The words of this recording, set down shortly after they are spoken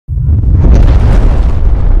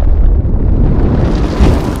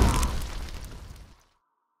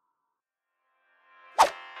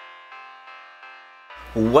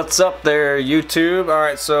What's up there, YouTube?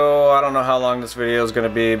 Alright, so I don't know how long this video is going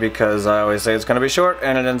to be because I always say it's going to be short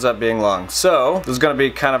and it ends up being long. So, this is going to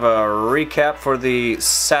be kind of a recap for the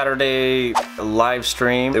Saturday live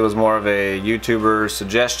stream. It was more of a YouTuber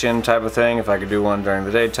suggestion type of thing. If I could do one during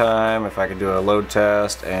the daytime, if I could do a load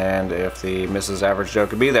test, and if the Mrs. Average Joe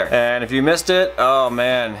could be there. And if you missed it, oh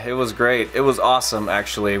man, it was great. It was awesome,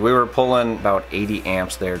 actually. We were pulling about 80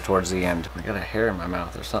 amps there towards the end. I got a hair in my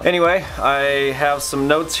mouth or something. Anyway, I have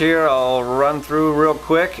some notes here I'll run through real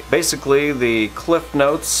quick. Basically, the cliff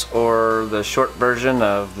notes, or the short version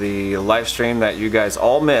of the live stream that you guys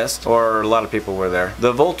all missed, or a lot of people were there.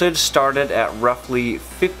 The voltage started at roughly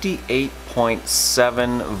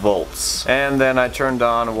 58.7 volts, and then I turned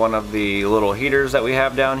on one of the little heaters that we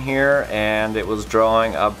have down here, and it was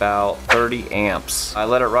drawing about 30 amps. I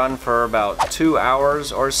let it run for about 2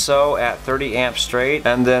 hours or so at 30 amps straight,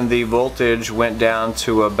 and then the voltage went down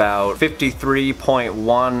to about 53.15,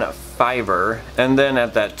 and then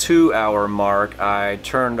at that 2 hour mark I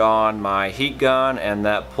turned on my heat gun, and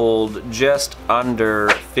that pulled just under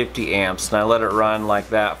 50 amps, and I let it run like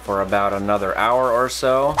that for about another hour or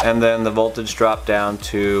so, and then the voltage dropped down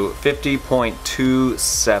to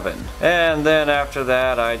 50.27, and then after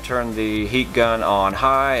that I turned the heat gun on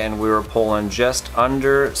high and we were pulling just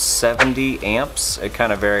under 70 amps. It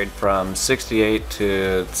kind of varied from 68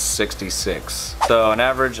 to 66, so an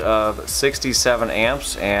average of 67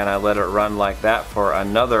 amps, and I let it run like that for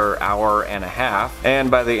another hour and a half, and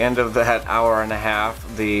by the end of that hour and a half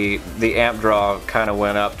the amp draw kind of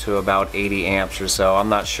went up to about 80 amps or so. I'm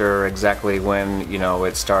not sure exactly when, you know,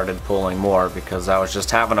 it started pulling more because I was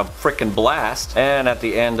just having a freaking blast, and at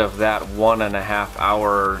the end of that 1.5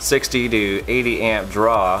 hour 60 to 80 amp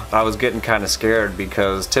draw I was getting kind of scared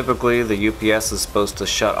because typically the UPS is supposed to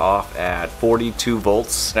shut off at 42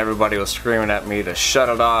 volts and everybody was screaming at me to shut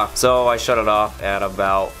it off, so I shut it off at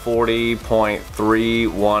about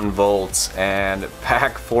 40.31 volts, and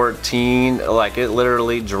pack 14, like, it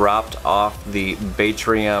literally dropped off the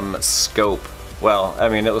Batrium scope. Well, I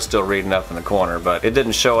mean, it was still reading up in the corner, but it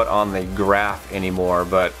didn't show it on the graph anymore,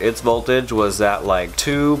 but its voltage was at like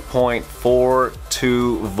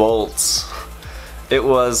 2.42 volts. It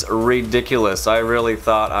was ridiculous. I really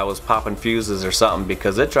thought I was popping fuses or something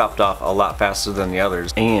because it dropped off a lot faster than the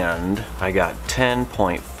others. And I got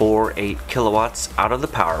 10.48 kilowatts out of the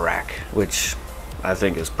power rack, which I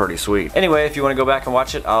think is pretty sweet. Anyway, if you want to go back and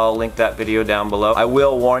watch it, I'll link that video down below. I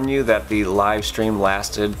will warn you that the live stream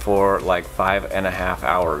lasted for like 5.5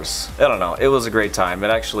 hours. I don't know, it was a great time.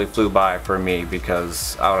 It actually flew by for me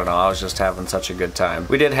because, I don't know, I was just having such a good time.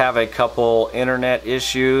 We did have a couple internet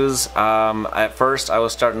issues. At first I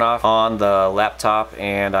was starting off on the laptop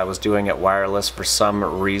and I was doing it wireless for some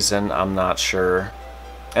reason, I'm not sure.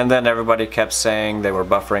 And then everybody kept saying they were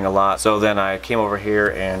buffering a lot, so then I came over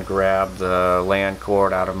here and grabbed the LAN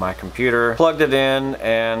cord out of my computer, plugged it in,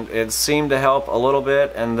 and it seemed to help a little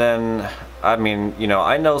bit. And then, I mean, you know,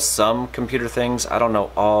 I know some computer things, I don't know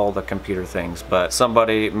all the computer things, but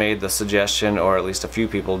somebody made the suggestion, or at least a few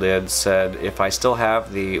people did, said if I still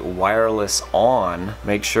have the wireless on,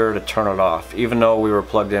 make sure to turn it off, even though we were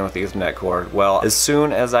plugged in with the Ethernet cord. Well, as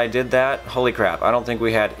soon as I did that, holy crap, I don't think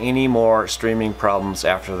we had any more streaming problems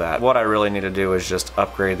after that. What I really need to do is just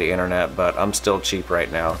upgrade the internet, but I'm still cheap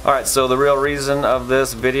right now. Alright, so the real reason of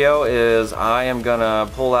this video is I am gonna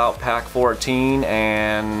pull out pack 14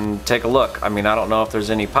 and take a look. I mean, I don't know if there's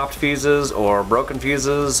any popped fuses or broken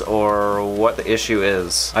fuses or what the issue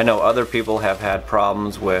is. I know other people have had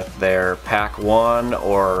problems with their pack 1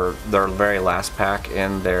 or their very last pack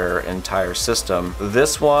in their entire system.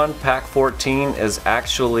 This one, pack 14, is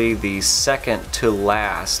actually the second to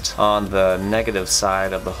last on the negative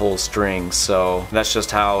side of the whole string, so that's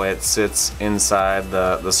just how it sits inside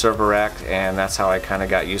the server rack, and that's how I kind of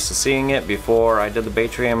got used to seeing it before I did the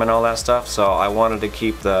Batrium and all that stuff. So I wanted to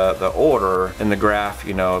keep the order in the graph,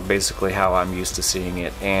 you know, basically how I'm used to seeing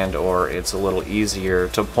it, and or it's a little easier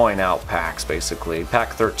to point out packs. Basically,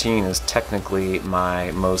 pack 13 is technically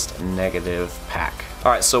my most negative pack.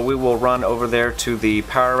 Alright, so we will run over there to the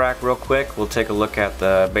power rack real quick. We'll take a look at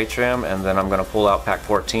the Batrium, and then I'm going to pull out pack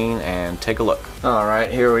 14 and take a look. Alright,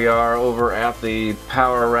 here we are over at the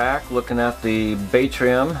power rack looking at the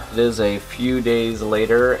Batrium. It is a few days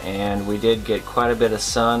later, and we did get quite a bit of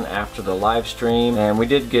sun after the live stream, and we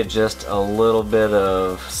did get just a little bit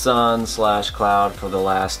of sun slash cloud for the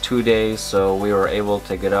last 2 days, so we were able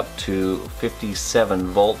to get up to 57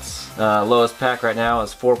 volts. Lowest pack right now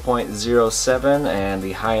is 4.07, and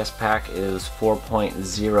the highest pack is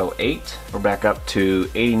 4.08. We're back up to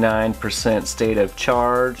 89% state of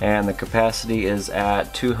charge, and the capacity is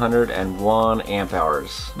at 201 amp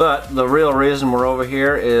hours. But the real reason we're over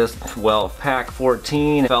here is, well, pack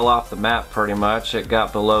 14 fell off the map pretty much. It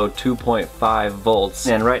got below 2.5 volts,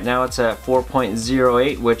 and right now it's at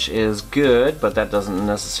 4.08, which is good, but that doesn't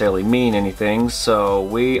necessarily mean anything. So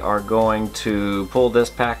we are going to pull this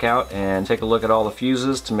pack out and take a look at all the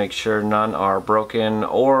fuses to make sure none are broken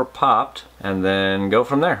or popped, and then go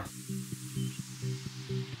from there.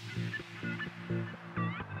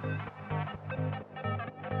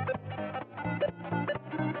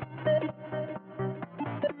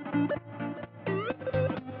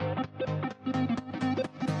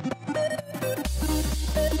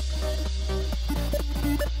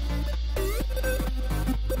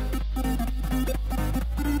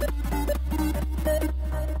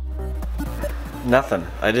 Nothing.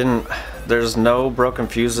 There's no broken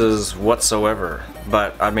fuses whatsoever.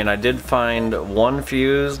 But I mean, I did find one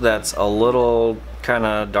fuse that's a little kind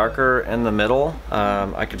of darker in the middle.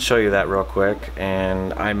 I could show you that real quick,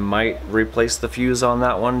 and I might replace the fuse on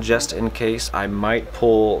that one just in case. I might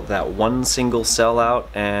pull that one single cell out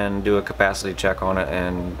and do a capacity check on it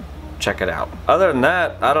and check it out. Other than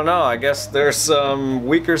that, I don't know. I guess there's some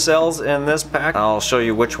weaker cells in this pack. I'll show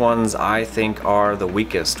you which ones I think are the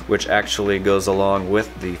weakest, which actually goes along with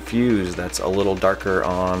the fuse that's a little darker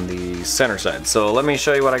on the center side. So let me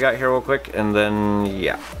show you what I got here real quick, and then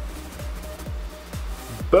yeah.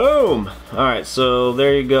 Boom! Alright, so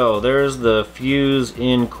there you go. There's the fuse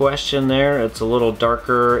in question there. It's a little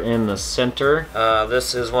darker in the center.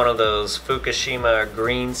 This is one of those Fukushima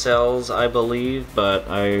green cells, I believe, but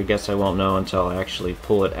I guess I won't know until I actually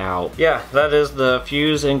pull it out. Yeah, that is the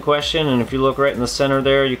fuse in question, and if you look right in the center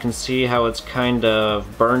there, you can see how it's kind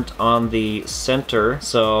of burnt on the center.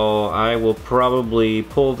 So I will probably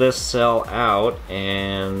pull this cell out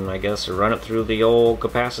and I guess run it through the old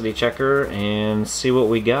capacity checker and see what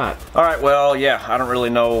we got. Alright, well, yeah, I don't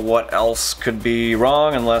really know what else could be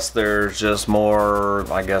wrong unless there's just more,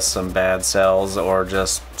 I guess, some bad cells or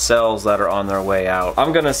just cells that are on their way out.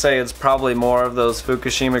 I'm gonna say it's probably more of those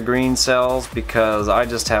Fukushima green cells because I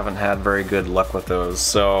just haven't had very good luck with those.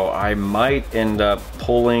 So I might end up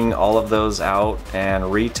pulling all of those out and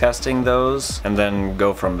retesting those and then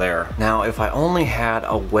go from there. Now, if I only had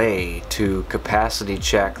a way to capacity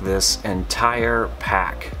check this entire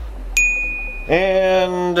pack.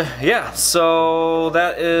 And yeah, so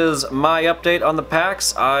that is my update on the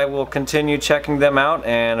packs. I will continue checking them out,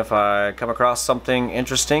 and if I come across something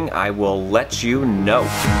interesting, I will let you know.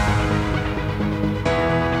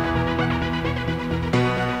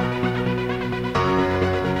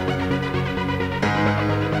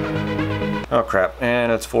 Oh crap,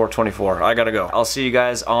 and it's 4:24. I gotta go. I'll see you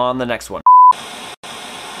guys on the next one.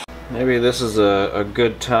 Maybe this is a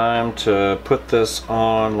good time to put this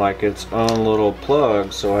on like its own little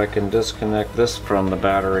plug so I can disconnect this from the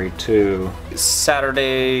battery too.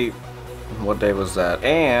 Saturday, what day was that?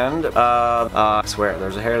 And I swear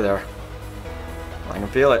there's a hair there. I can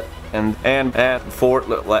feel it. And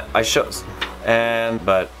I show.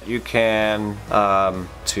 But you can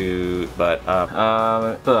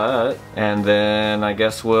and then I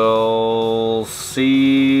guess we'll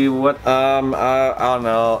see what I don't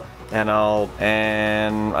know.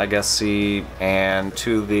 And I guess see, and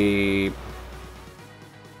to the